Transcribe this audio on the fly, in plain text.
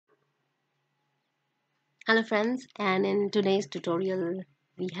Hello friends, and in today's tutorial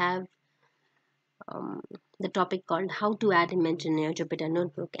we have um, the topic called how to add image in your Jupyter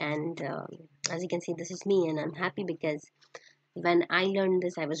notebook. And as you can see, this is me, and I'm happy because when I learned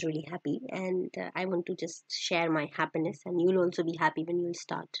this I was really happy, and I want to just share my happiness, and you'll also be happy when you'll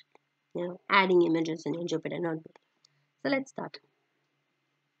start adding images in your Jupyter notebook. So let's start.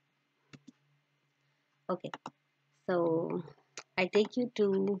 Okay, so I take you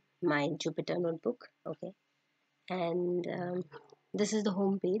to my Jupyter notebook. Okay, and this is the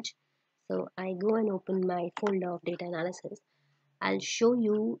home page. So I go and open my folder of data analysis. I'll show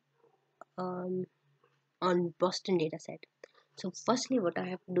you um, on Boston dataset. So firstly what I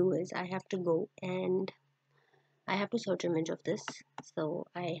have to do is I have to go and I have to search image of this. So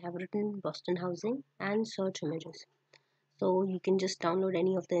I have written Boston housing and search images. So you can just download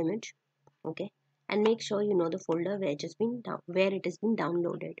any of the image, okay, and make sure you know the folder where it has been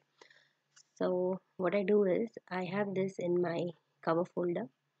downloaded. So what I do is I have this in my cover folder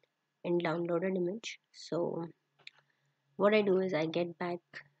in downloaded image. So what I do is I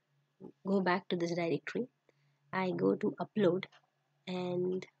go back to this directory. I go to upload,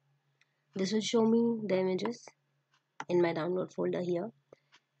 and this will show me the images in my download folder here.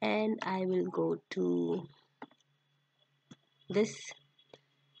 And I will go to this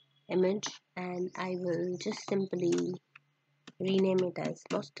image and I will just simply rename it as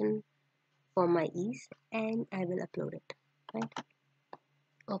Boston for my ease, and I will upload it. Right?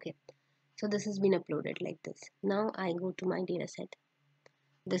 Okay. So this has been uploaded like this. Now I go to my dataset.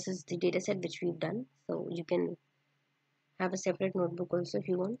 This is the dataset which we've done. So you can have a separate notebook also if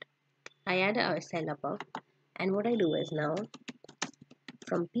you want. I add a cell above, and what I do is now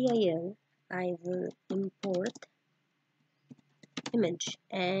from PIL I will import image,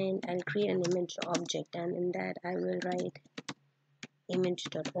 and I'll create an image object, and in that I will write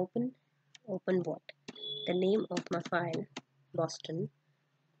image.open. Open what? The name of my file, Boston,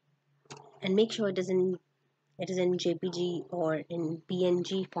 and make sure it is in JPG or in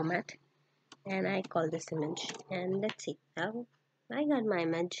PNG format, and I call this image, and let's see. Now I got my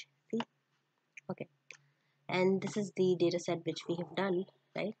image. See? Okay. And this is the data set which we have done,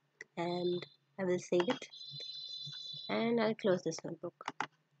 right? And I will save it, and I'll close this notebook.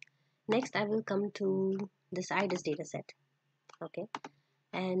 Next I will come to this iris data set. Okay,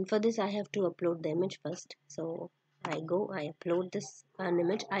 and for this I have to upload the image first. So I upload this an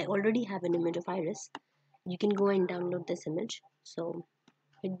image. I already have an image of iris. You can go and download this image. So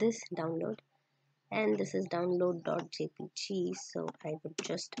hit this download, and this is download.jpg. So I would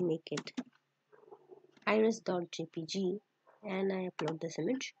just make it iris.jpg, and I upload this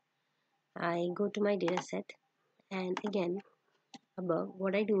image. I go to my data set, and again above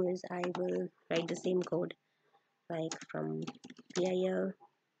what I do is I will write the same code, like from PIL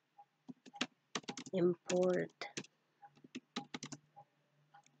import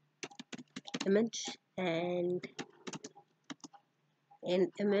image, and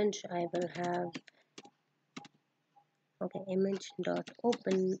in image I will have image dot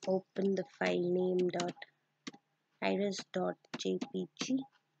open the file name dot iris dot jpg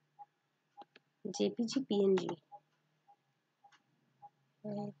png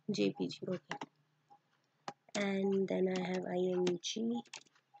jpg. Okay, and then I have img,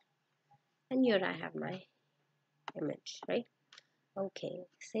 and here I have my image, right? Okay,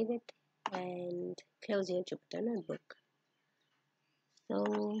 save it and close your Jupyter notebook.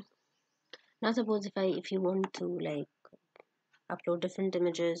 So now suppose if you want to like upload different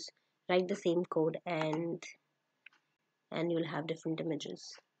images, write the same code, and you'll have different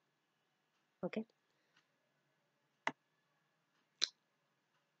images. Okay,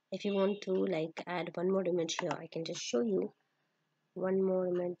 if you want to like add one more image here, I can just show you one more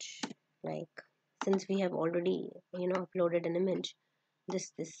image. Like, since we have already uploaded an image,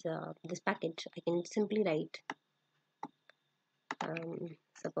 this package, I can simply write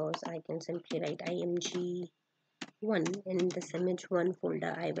suppose I can simply write img1. In this image1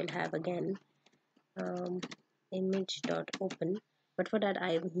 folder I will have again image.open, but for that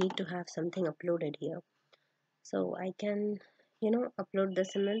I need to have something uploaded here. So I can upload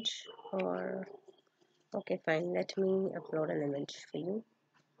this image, or okay, fine, let me upload an image for you.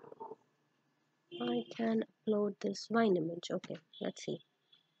 I can upload this wine image. Okay, let's see.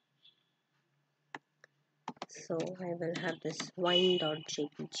 So I will have this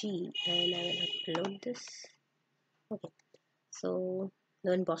wine.jpg, and I will upload this. Okay, so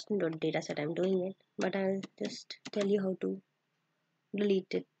in Boston.dataset I'm doing it, but I'll just tell you how to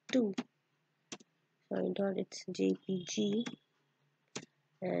delete it too. So I dot its jpg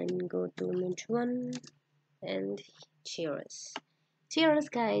and go to image1, and cheers. Cheers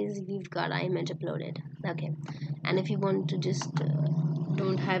guys, we've got our image uploaded. Okay, and if you want to just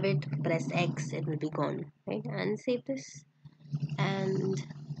don't have it, press X, it will be gone, right? And save this. And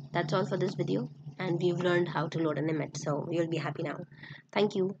that's all for this video, and we've learned how to load an image, so you'll be happy now.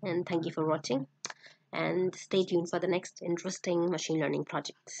 Thank you, and thank you for watching, and stay tuned for the next interesting machine learning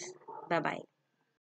projects. Bye bye.